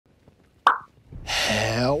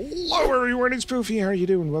Hello everyone, it's Poofy. How are you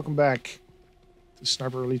doing? Welcome back to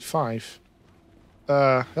Sniper Elite 5.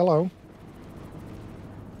 Hello.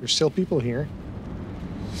 There's still people here.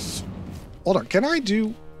 Hold on, can I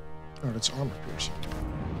do... Oh, that's armor piercing.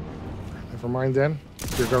 Never mind then.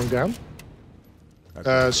 You're going down.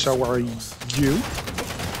 So are you.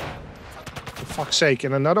 For fuck's sake,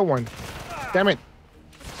 and another one. Damn it.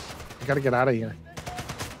 I gotta get out of here.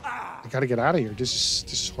 I gotta get out of here. This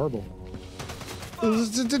is horrible.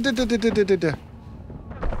 This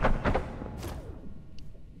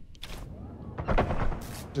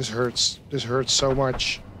hurts. This hurts so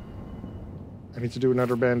much. I need to do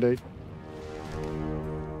another band-aid.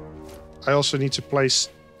 I also need to place...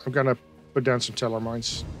 I'm gonna put down some teller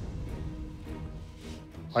mines.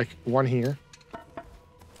 Like one here.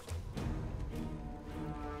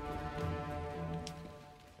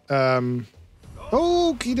 Okie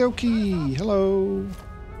dokie. Hello.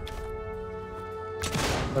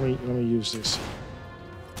 Let me use this.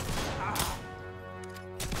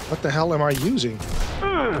 What the hell am I using?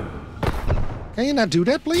 Can you not do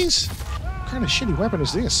that, please? What kind of shitty weapon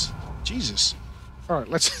is this? Jesus. All right,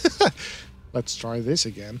 let's try this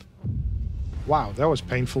again. Wow, that was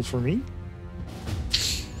painful for me.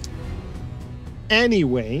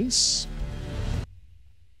 Anyways,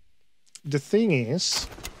 the thing is,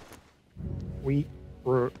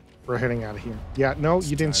 we're heading out of here. Yeah, no,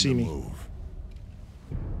 you didn't see me.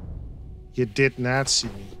 You did not see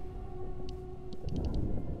me.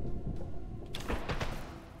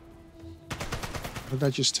 What did I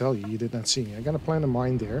just tell you? You did not see me. I'm gonna plant a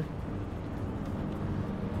mine there.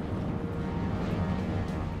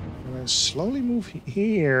 I'm gonna slowly move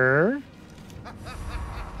here.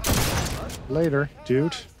 Later,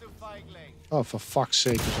 dude. Oh, for fuck's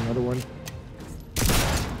sake, there's another one.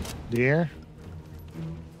 There.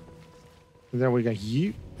 And then we got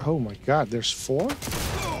you. Oh my god, there's 4?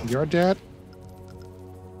 You're dead.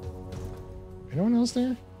 Anyone else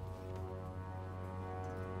there?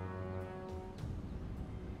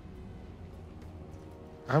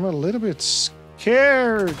 I'm a little bit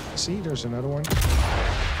scared. See, there's another one.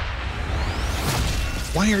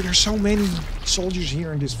 Why are there so many soldiers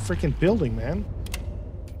here in this freaking building, man?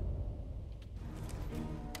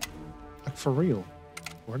 Like, for real.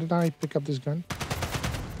 Where did I pick up this gun?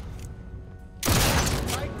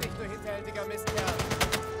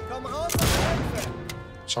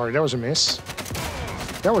 Sorry, that was a miss.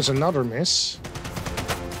 That was another miss.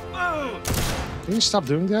 Can you stop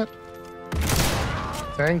doing that?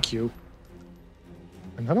 Thank you.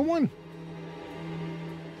 Another one.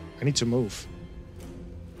 I need to move.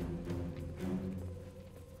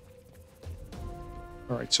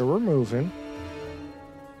 Alright, so we're moving.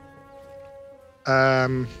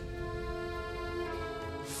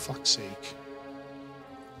 Fuck's sake.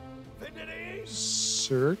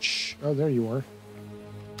 Search. Oh, there you are.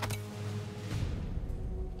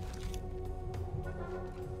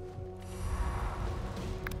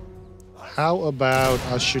 How about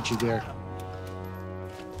I'll shoot you there?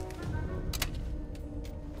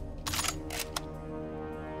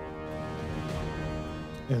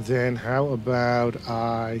 And then how about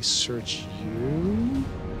I search you?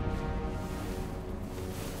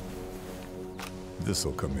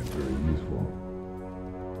 This'll come in very useful.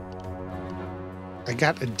 I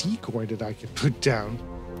got a decoy that I can put down.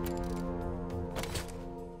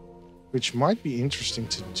 Which might be interesting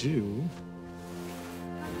to do.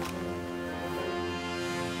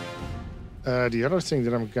 The other thing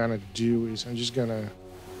that I'm gonna do is I'm just gonna...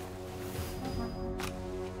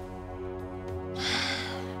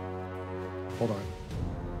 Hold on.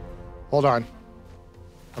 Hold on.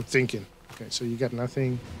 I'm thinking. Okay, so you got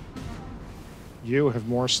nothing. You have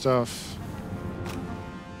more stuff.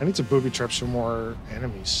 I need to booby trap some more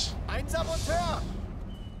enemies.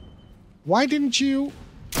 Why didn't you...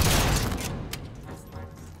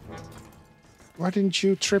 Why didn't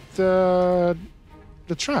you trip the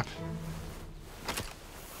trap?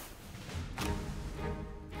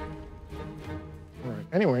 Alright,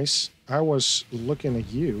 anyways, I was looking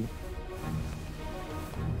at you.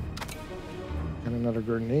 Got another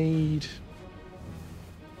grenade.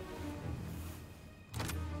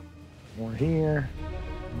 More here.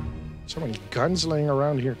 So many guns laying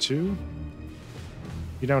around here too.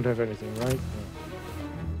 You don't have anything, right? No.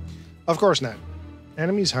 Of course not.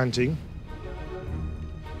 Enemies hunting.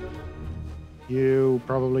 You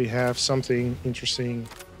probably have something interesting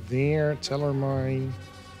there. Teller mine.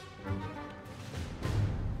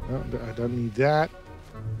 No, I don't need that.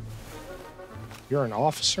 You're an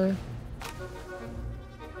officer?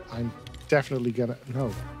 I'm definitely gonna...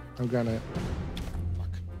 No, I'm gonna... Fuck.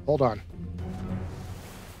 Hold on.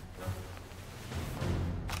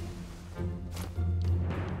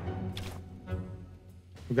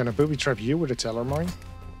 I'm gonna booby trap you with a teller mine.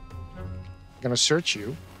 I'm gonna search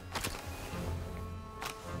you.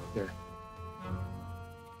 There.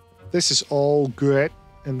 This is all good.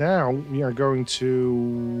 And now we are going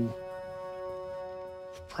to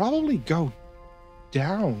probably go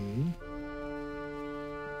down.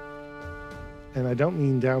 And I don't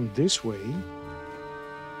mean down this way.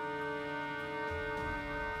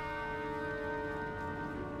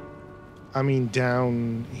 I mean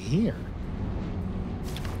down here.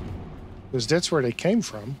 Because that's where they came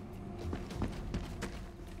from.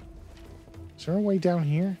 Is there a way down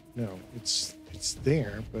here? No, it's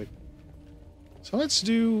there, but so let's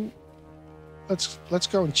go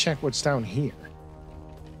and check what's down here.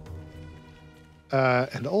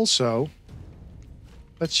 And also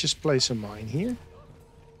let's just place a mine here.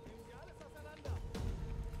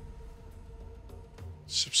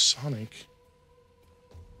 Subsonic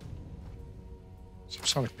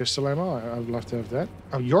pistol ammo. I would love to have that.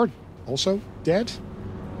 Oh, you're also dead?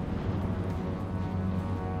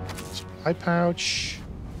 Supply pouch.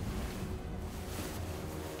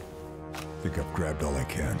 I think I've grabbed all I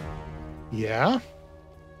can. Yeah.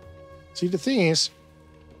 See, the thing is,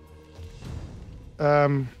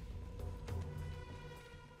 what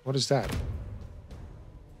is that?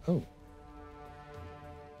 Oh,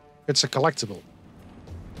 it's a collectible.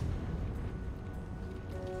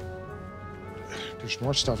 There's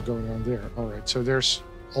more stuff going on there. All right, so there's.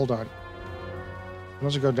 Hold on.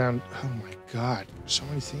 Let's go down. Oh my God, so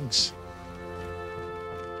many things.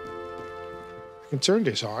 I can turn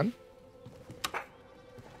this on.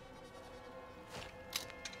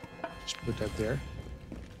 Just put that there.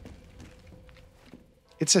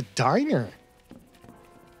 It's a diner.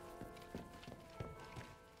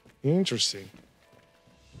 Interesting.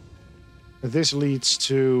 This leads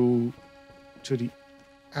to the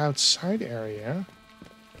outside area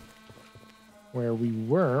where we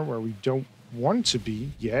don't want to be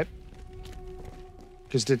yet,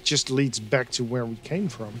 because that just leads back to where we came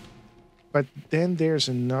from. But then there's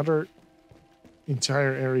another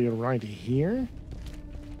entire area right here.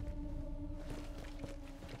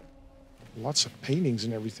 Lots of paintings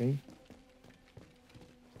and everything.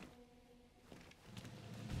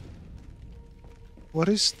 What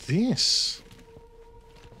is this?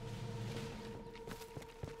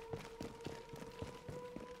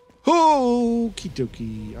 Okie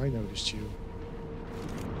dokie, I noticed you.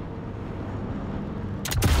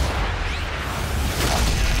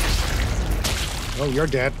 Oh, you're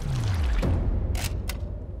dead.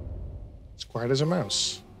 It's quiet as a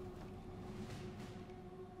mouse.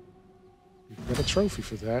 You got a trophy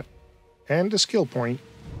for that. And a skill point.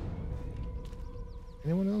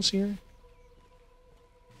 Anyone else here?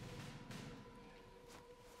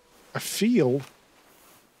 I feel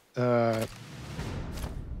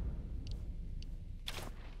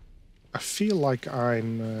like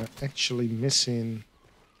I'm actually missing.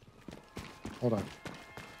 Hold on.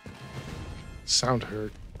 Sound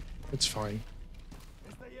hurt. It's fine.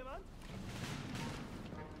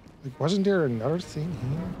 Like, wasn't there another thing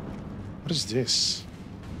here? What is this?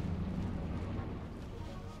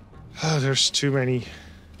 Oh, there's too many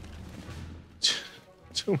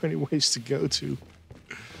ways to go to.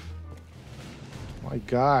 My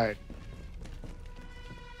God.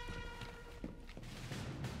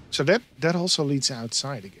 So that also leads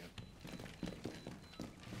outside again.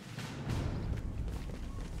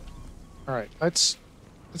 All right, let's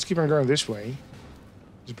keep on going this way.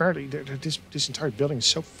 Because apparently this entire building is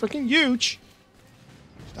so freaking huge.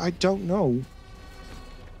 I don't know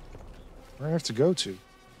where I have to go to.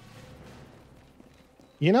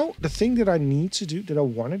 You know, the thing that I need to do, that I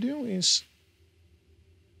want to do, is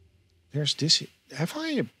there's this. Have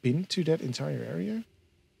I been to that entire area?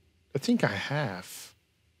 I think I have.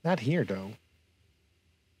 Not here, though.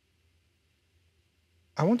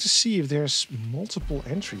 I want to see if there's multiple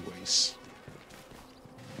entryways.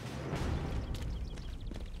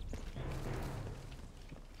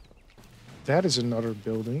 That is another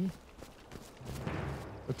building.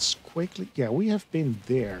 Let's quickly... Yeah, we have been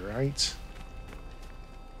there, right?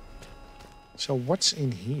 So what's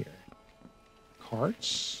in here?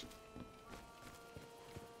 Cards?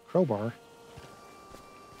 Crowbar?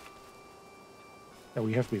 Yeah,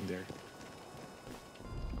 we have been there.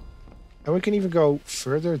 And we can even go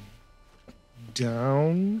further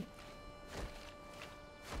down.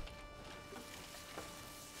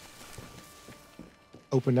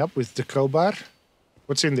 Open up with the crowbar.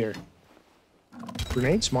 What's in there?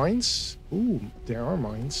 Grenades? Mines? Ooh, there are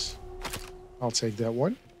mines. I'll take that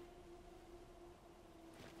one.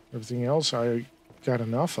 Everything else I got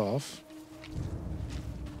enough of.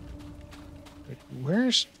 Wait,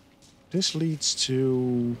 where's... This leads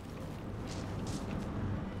to...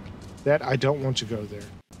 That I don't want to go there.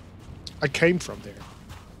 I came from there.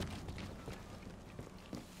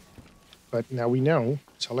 But now we know,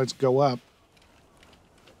 so let's go up.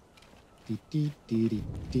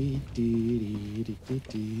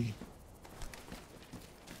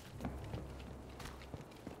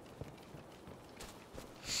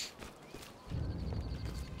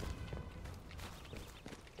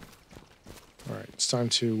 Alright, it's time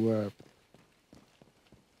to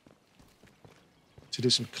do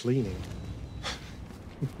some cleaning.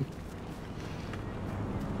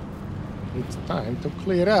 It's time to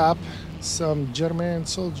clear up some German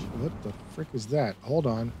soldier. What the frick is that? Hold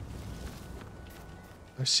on.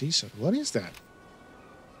 I see something. What is that?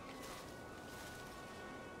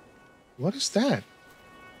 What is that?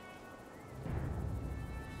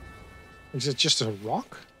 Is it just a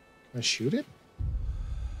rock? Can I shoot it?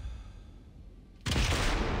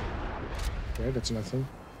 Okay, that's nothing.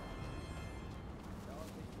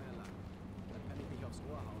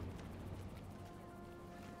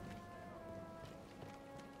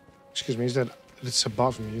 Excuse me, is that... It's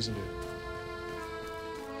above me, isn't it?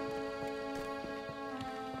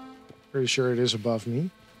 Pretty sure it is above me.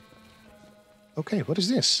 Okay, what is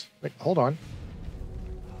this? Wait, hold on.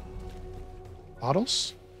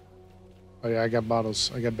 Bottles? Oh yeah, I got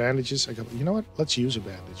bottles. I got bandages. You know what? Let's use a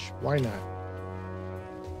bandage. Why not?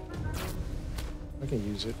 I can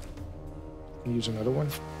use it. I can use another one.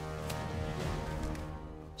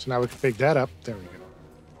 So now we can pick that up. There we go.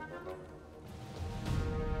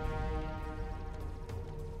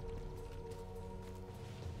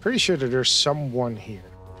 Pretty sure that there's someone here.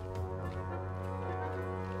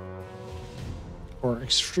 Or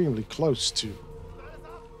extremely close to.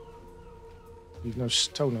 Leave no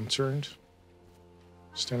stone unturned.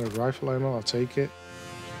 Standard rifle ammo, I'll take it.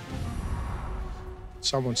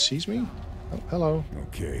 Someone sees me? Oh, hello.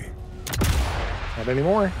 Okay. Not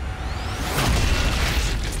anymore.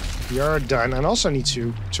 We are done. And also need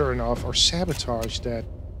to turn off or sabotage that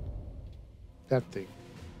thing.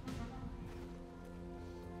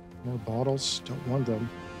 More bottles. Don't want them.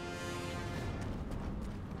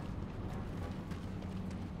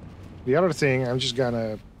 The other thing, I'm just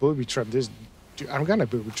gonna booby trap this. Dude, I'm gonna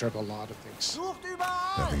booby trap a lot of things.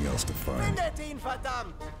 Nothing else to find.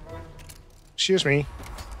 Excuse me.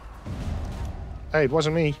 Hey, it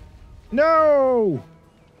wasn't me. No!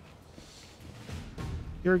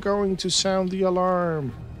 You're going to sound the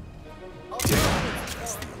alarm.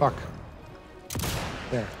 Fuck.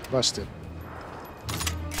 There, busted.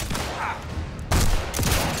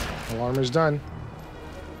 Alarm is done.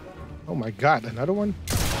 Oh my god, another one?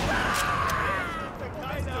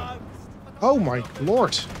 Oh my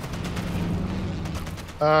lord.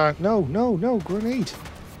 No, grenade.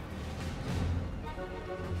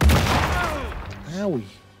 Owie,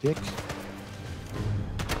 dick.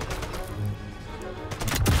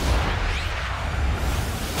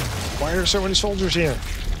 Why are there so many soldiers here?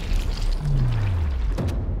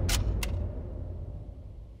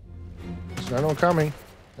 There's another one coming.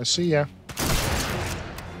 I see ya.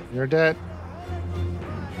 You're dead.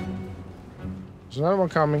 There's another one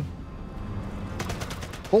coming.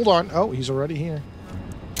 Hold on. Oh, he's already here.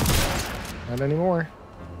 Not anymore.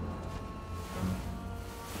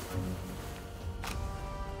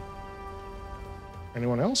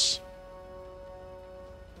 Anyone else?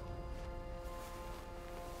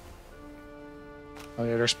 Oh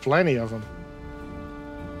yeah, there's plenty of them.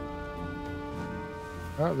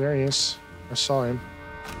 Oh, there he is. I saw him.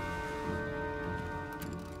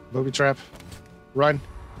 Booby trap. Run.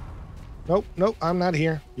 Nope, nope, I'm not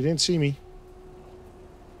here. You didn't see me.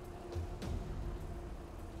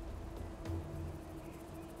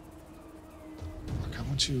 Look, I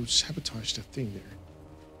want to sabotage that thing there.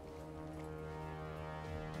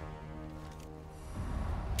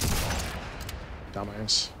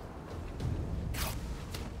 Dumbass.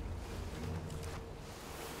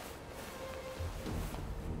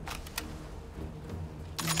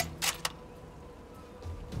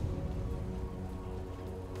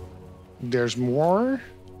 There's more.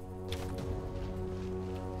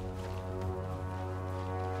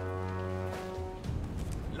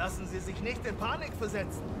 Lassen Sie sich nicht in Panik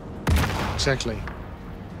versetzen. Exactly.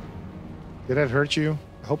 Did that hurt you?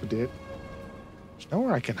 I hope it did. There's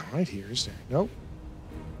nowhere I can hide here, is there? Nope.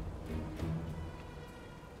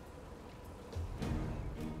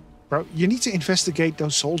 Bro, you need to investigate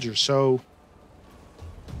those soldiers, so...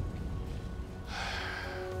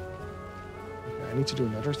 I need to do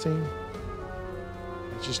another thing.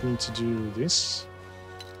 I just need to do this.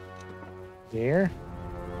 There.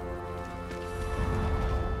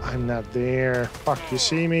 I'm not there. Fuck, you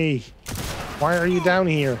see me? Why are you down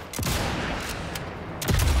here?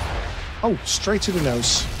 Oh, straight to the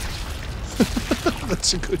nose.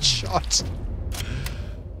 That's a good shot.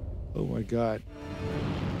 Oh my god.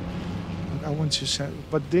 But I want to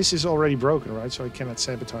but this is already broken, right? So I cannot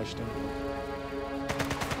sabotage them.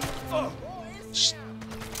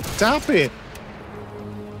 Stop it!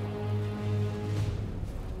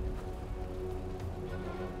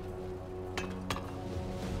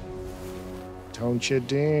 Don't you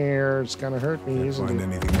dare. It's gonna hurt me, isn't it? Find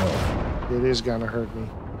anything else? It is gonna hurt me.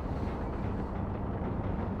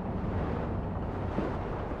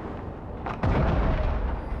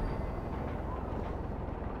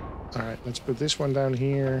 Alright, let's put this one down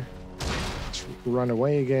here. Let's run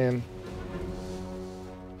away again.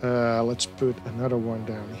 Let's put another one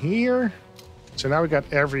down here. So now we got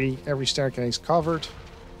every staircase covered.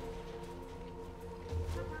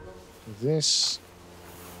 This.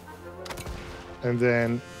 And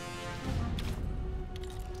then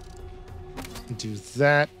do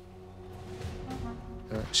that.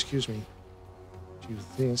 Excuse me. Do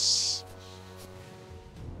this.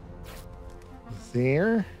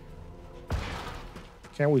 There.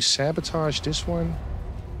 Can we sabotage this one?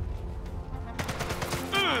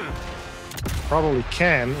 Probably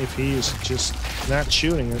can if he is just not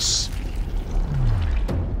shooting us.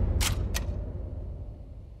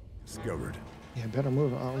 Discovered. Yeah, better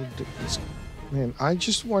move. Oh, man, I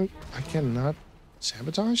cannot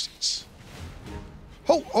sabotage this.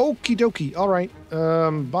 Oh, okie dokie. All right.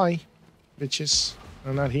 Bye, bitches.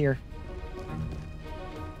 I'm not here.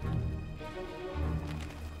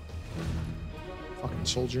 Fucking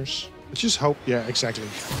soldiers. Let's just hope. Yeah, exactly.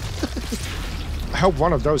 I hope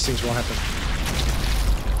one of those things will happen.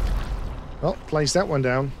 Well, place that one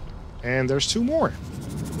down. And there's two more.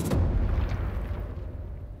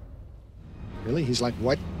 Really? He's like,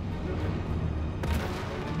 what?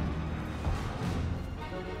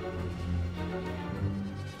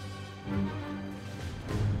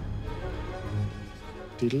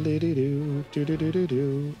 Diddle-dee-dee-doo,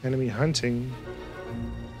 doo-doo-doo-doo-doo. Enemy hunting.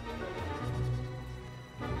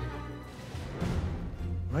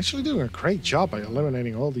 I'm actually doing a great job by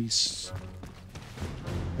eliminating all these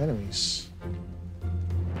enemies.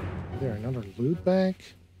 There, another loot bag.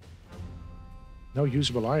 No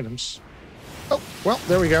usable items. Oh, well,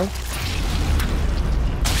 there we go.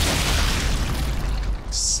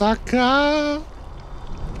 Sucker!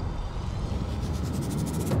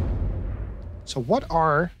 So what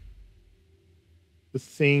are the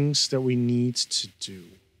things that we need to do?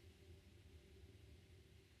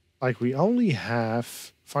 Like, we only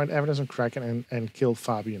have find evidence on Kraken and kill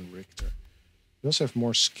Fabian Richter. We also have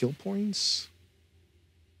more skill points.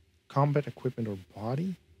 Combat equipment or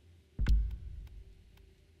body.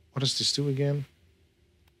 What does this do again?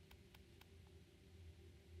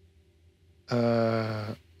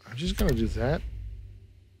 I'm just gonna do that.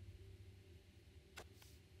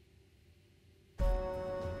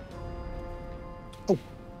 Oh.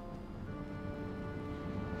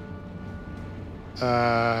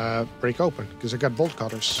 Break open, because I got bolt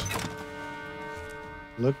cutters.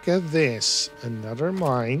 Look at this. Another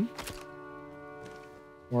mine.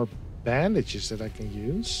 More bandages that I can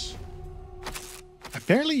use. I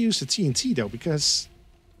barely use the TNT though, because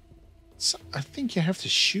I think you have to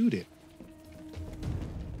shoot it.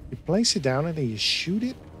 You place it down and then you shoot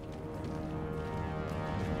it.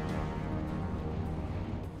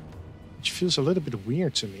 Which feels a little bit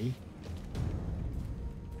weird to me.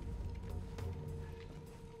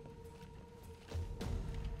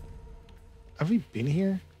 Have we been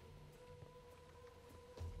here?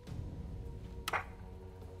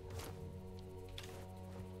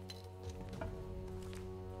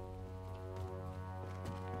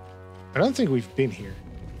 I don't think we've been here.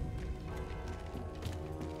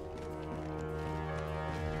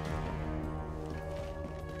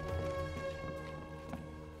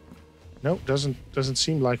 Nope, doesn't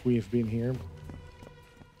seem like we have been here.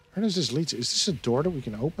 Where does this lead to? Is this a door that we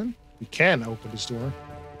can open? We can open this door.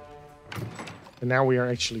 And now we are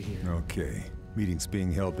actually here. Okay. Meeting's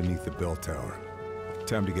being held beneath the bell tower.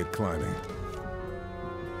 Time to get climbing.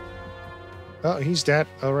 Oh, he's dead.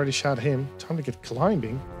 I already shot him. Time to get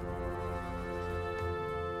climbing.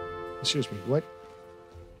 Excuse me, what?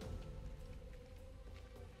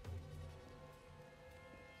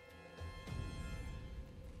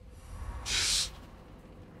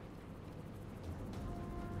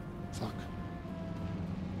 Fuck.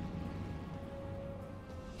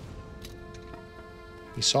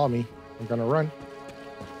 He saw me. I'm gonna run.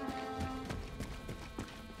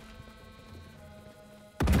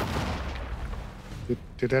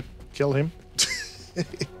 Did that kill him?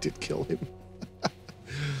 It did kill him.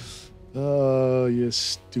 Oh, you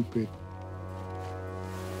stupid.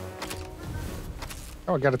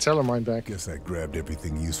 Oh, I got a teller mine back. Guess I grabbed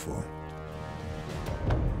everything useful.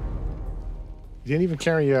 You didn't even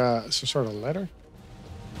carry some sort of letter?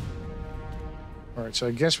 Alright, so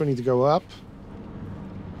I guess we need to go up.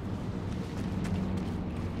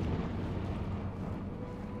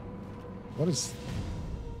 What is...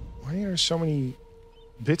 Why are there so many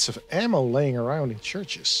bits of ammo laying around in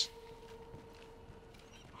churches?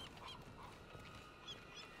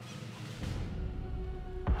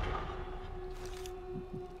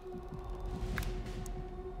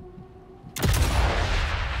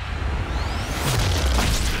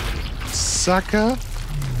 Sucker.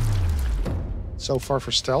 So far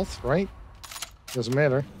for stealth, right? Doesn't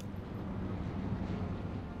matter.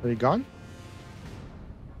 Are you gone?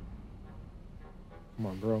 Come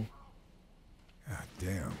on, bro. God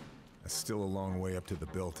damn. That's still a long way up to the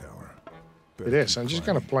bell tower. It is. I'm just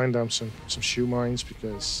gonna plant down some shoe mines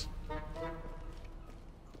because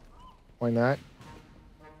why not?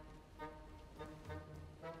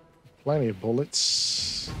 Plenty of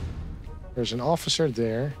bullets. There's an officer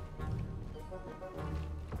there.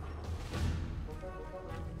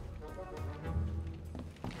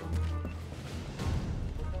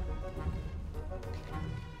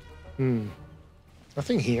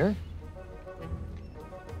 Nothing here.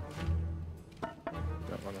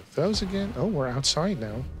 Got one of those again. Oh, we're outside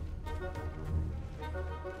now.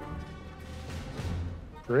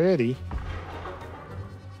 Pretty.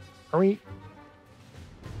 Are we... I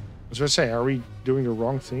was going to say, are we doing the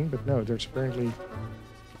wrong thing? But no, there's apparently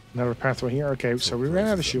another pathway here. Okay, so we ran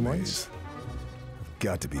out of shoe mines.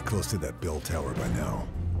 Got to be close to that bell tower by now.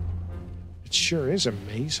 It sure is a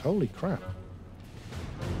maze. Holy crap.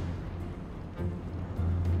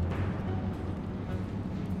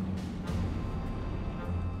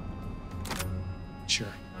 Sure,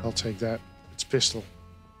 I'll take that. It's pistol.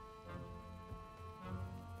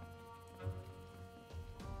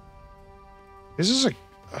 This is a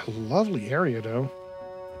lovely area, though.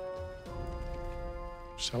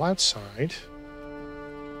 Still outside.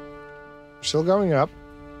 Still going up.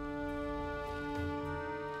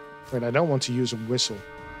 Wait, I don't want to use a whistle.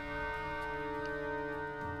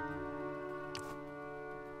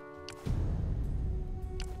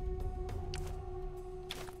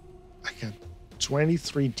 I got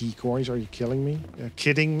 23 decoys. Are you killing me?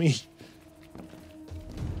 Kidding me?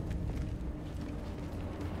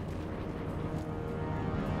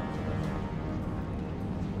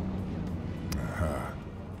 Aha.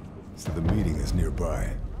 So the meeting is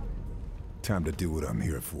nearby. Time to do what I'm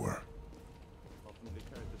here for.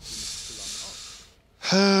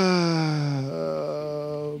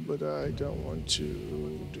 But I don't want to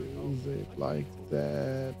do it like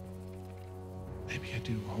that. Maybe I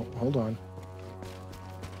do. Hold on.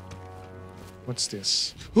 What's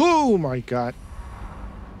this? Oh my god.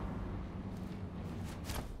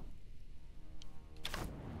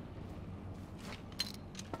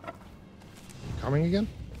 Coming again?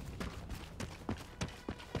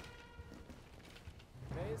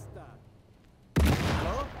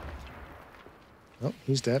 Oh,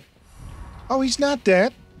 he's dead. Oh, he's not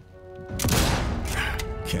dead.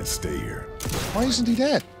 Can't stay here. Why isn't he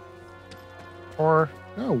dead? Or,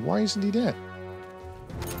 no, why isn't he dead?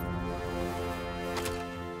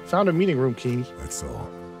 Found a meeting room key. That's all.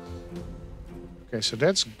 Okay, so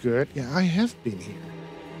that's good. Yeah, I have been here.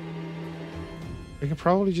 I can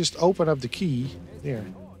probably just open up the key there.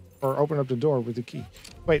 Or open up the door with the key.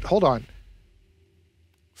 Wait, hold on.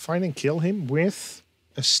 Find and kill him with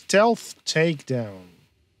a stealth takedown.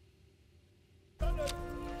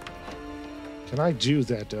 Can I do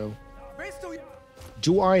that, though?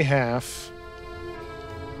 Do I have...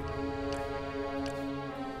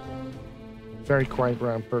 Very quiet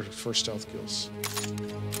ground, perfect for stealth kills.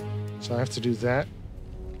 So I have to do that.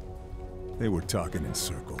 They were talking in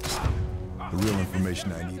circles. The real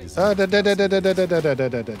information I need is... Time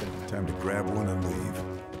Time to grab one and leave.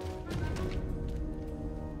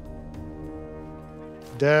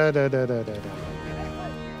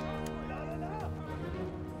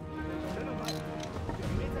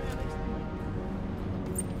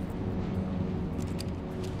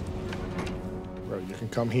 Bro, you can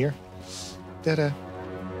come here. Da-da.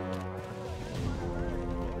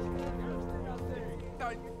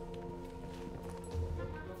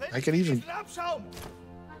 I can even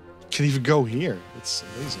go here. It's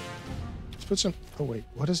amazing. Let's put some... Oh, wait.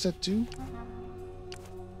 What does that do?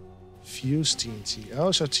 Fuse TNT.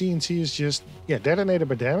 Oh, so TNT is just... Yeah, detonated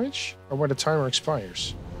by damage? Or when the timer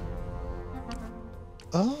expires?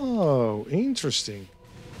 Oh, interesting.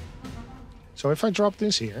 So if I drop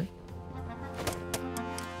this here,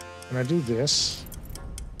 and I do this...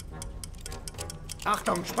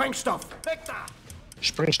 Achtung, Sprengstoff! Weg da!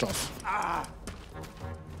 Sprengstoff.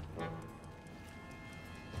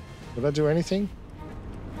 Will that do anything?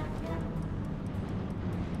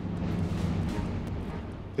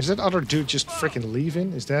 Is that other dude just freaking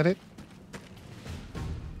leaving? Is that it?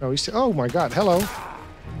 No, he's still... Oh my god, hello.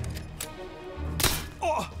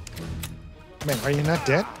 Man, are you not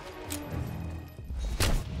dead?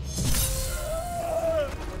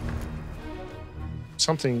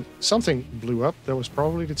 Something blew up. That was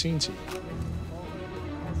probably the TNT.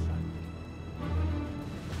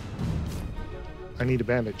 I need a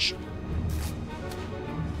bandage.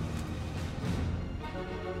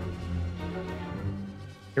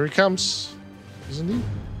 Here he comes, isn't he?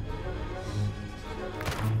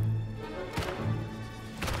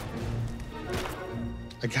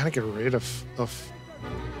 I gotta get rid of I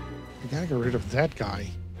gotta get rid of that guy.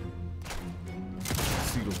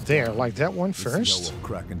 There, like that one first. Let's see what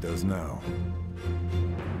Kraken does now.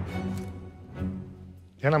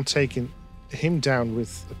 Then I'm taking him down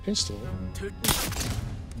with a pistol.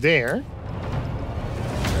 There.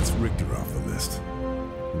 That's Richter off the list.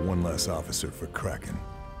 One less officer for Kraken.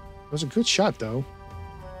 It was a good shot, though.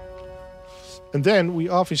 And then we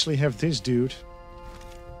obviously have this dude.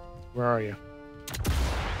 Where are you?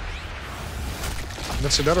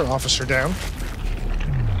 That's another officer down.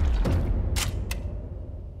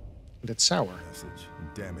 That's sour. Message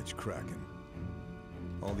and damage Kraken.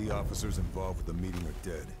 All the officers involved with the meeting are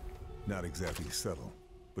dead. Not exactly subtle,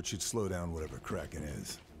 but should slow down whatever Kraken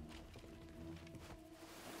is.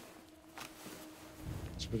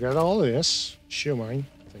 So we got all this. Shoe mine.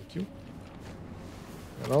 Thank you.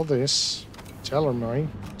 Got all this. Teller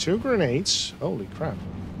mine. 2 grenades. Holy crap.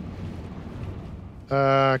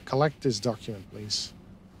 Collect this document, please.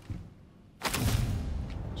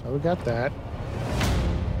 So we got that.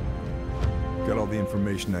 Got all the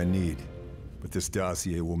information I need, but this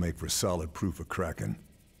dossier will make for solid proof of Kraken.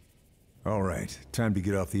 All right, time to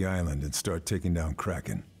get off the island and start taking down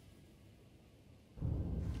Kraken.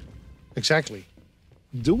 Exactly.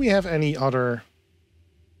 Do we have any other...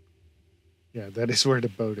 Yeah, that is where the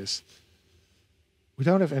boat is. We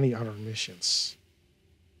don't have any other missions.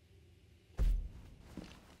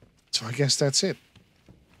 So I guess that's it.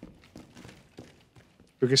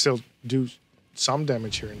 We can still do some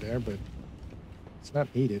damage here and there, but it's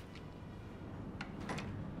not needed.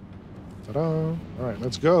 Ta-da! Alright,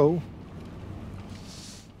 let's go.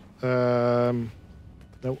 No,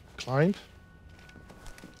 climb.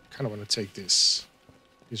 Kind of want to take this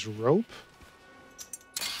rope.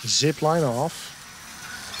 Zip line off.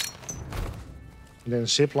 And then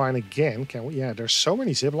zip line again. Can we? Yeah, there's so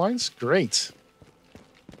many zip lines. Great.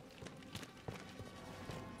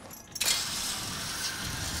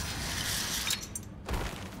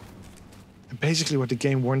 And basically what the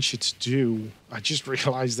game wants you to do, I just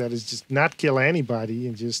realized that, is just not kill anybody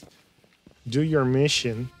and just do your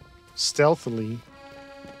mission stealthily.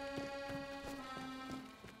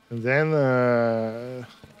 And then the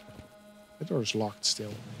door's locked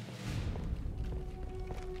still.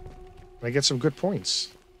 And I get some good points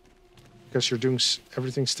because you're doing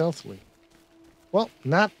everything stealthily. Well,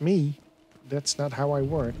 not me. That's not how I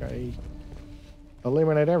work. I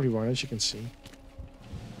eliminate everyone, as you can see.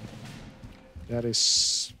 That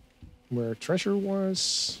is where treasure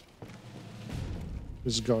was.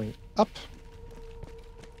 This is going up,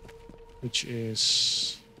 which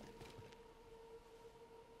is...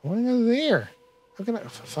 I want to go there. How can I...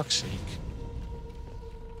 For fuck's sake.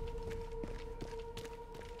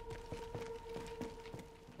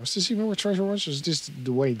 Was this even where treasure was? Or is this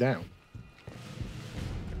the way down?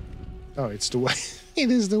 Oh, it's the way... It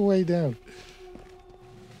is the way down.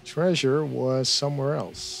 Treasure was somewhere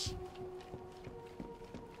else.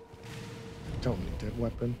 Don't need that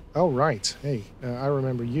weapon. Oh, right. Hey, I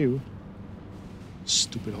remember you.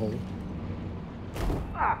 Stupid hole.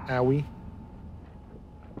 Owie.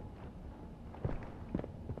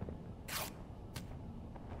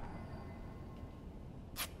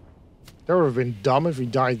 That would have been dumb if we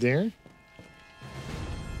died there.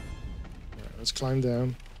 Alright, let's climb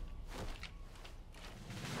down.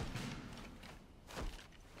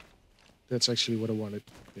 That's actually what I wanted.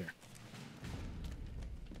 There.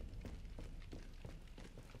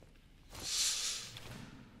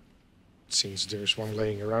 Since there's one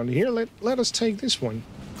laying around here, let us take this one.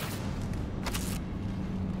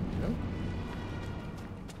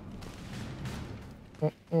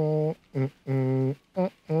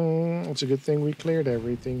 It's a good thing we cleared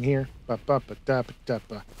everything here. Oh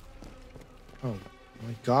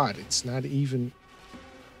my god, it's not even...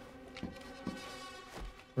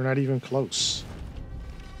 We're not even close.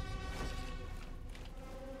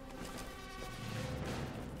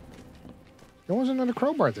 There was another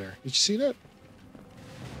crowbar there. Did you see that?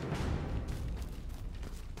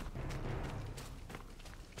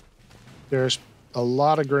 There's a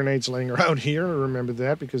lot of grenades laying around here. I remember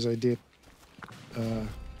that because I did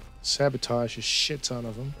sabotage a shit ton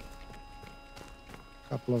of them. A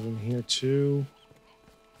couple of them here too.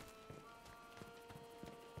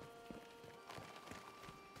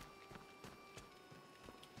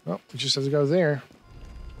 Well, we just have to go there.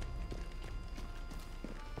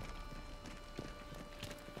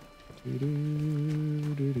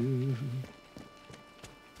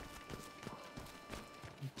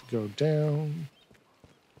 Go down.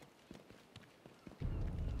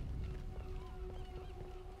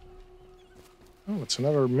 Oh, it's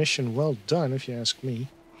another mission well done, if you ask me.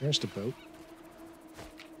 There's the boat.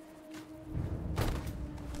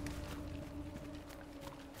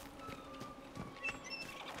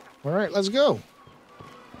 All right, let's go.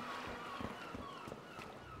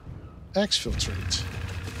 Exfiltrate.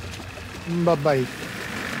 Bye-bye.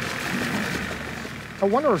 I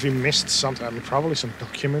wonder if he missed something. I mean, probably some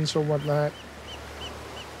documents or whatnot.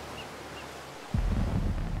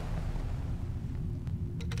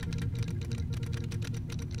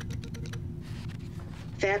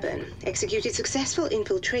 Fairburn executed successful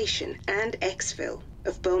infiltration and exfil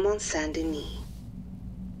of Beaumont Saint-Denis.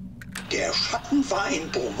 Der Schatten war in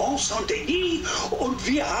Beaumont Saint-Denis und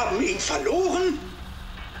wir haben ihn verloren?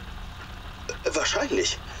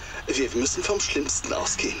 Wahrscheinlich. Wir müssen vom Schlimmsten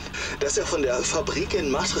ausgehen. Dass er von der Fabrik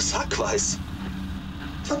in Matressac weiß.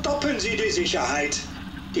 Verdoppeln Sie die Sicherheit.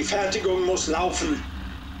 Die Fertigung muss laufen.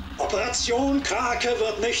 Operation Krake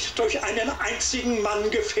wird nicht durch einen einzigen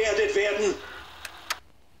Mann gefährdet werden.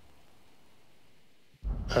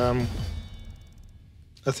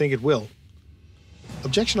 I think it will.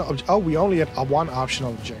 We only had one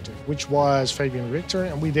optional objective, which was Fabian Richter,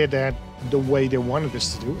 and we did that the way they wanted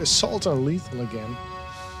us to do. Assault on lethal again.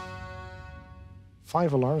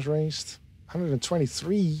 5 alarms raised.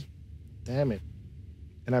 123. Damn it.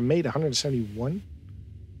 And I made 171.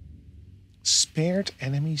 Spared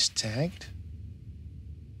enemies tagged.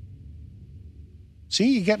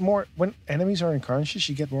 See, you get more... When enemies are unconscious,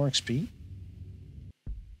 you get more XP.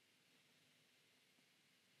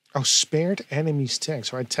 Oh, spared enemies tagged.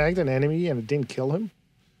 So I tagged an enemy and it didn't kill him.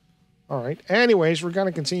 All right. Anyways, we're going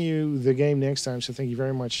to continue the game next time. So thank you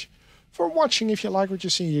very much for watching. If you like what you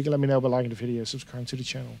see, you can let me know by liking the video, subscribe to the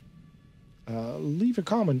channel. Leave a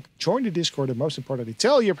comment, join the Discord, and most importantly,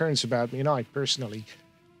 tell your parents about me. And I personally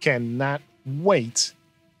cannot wait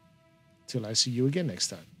till I see you again next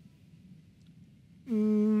time.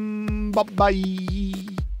 Bye-bye.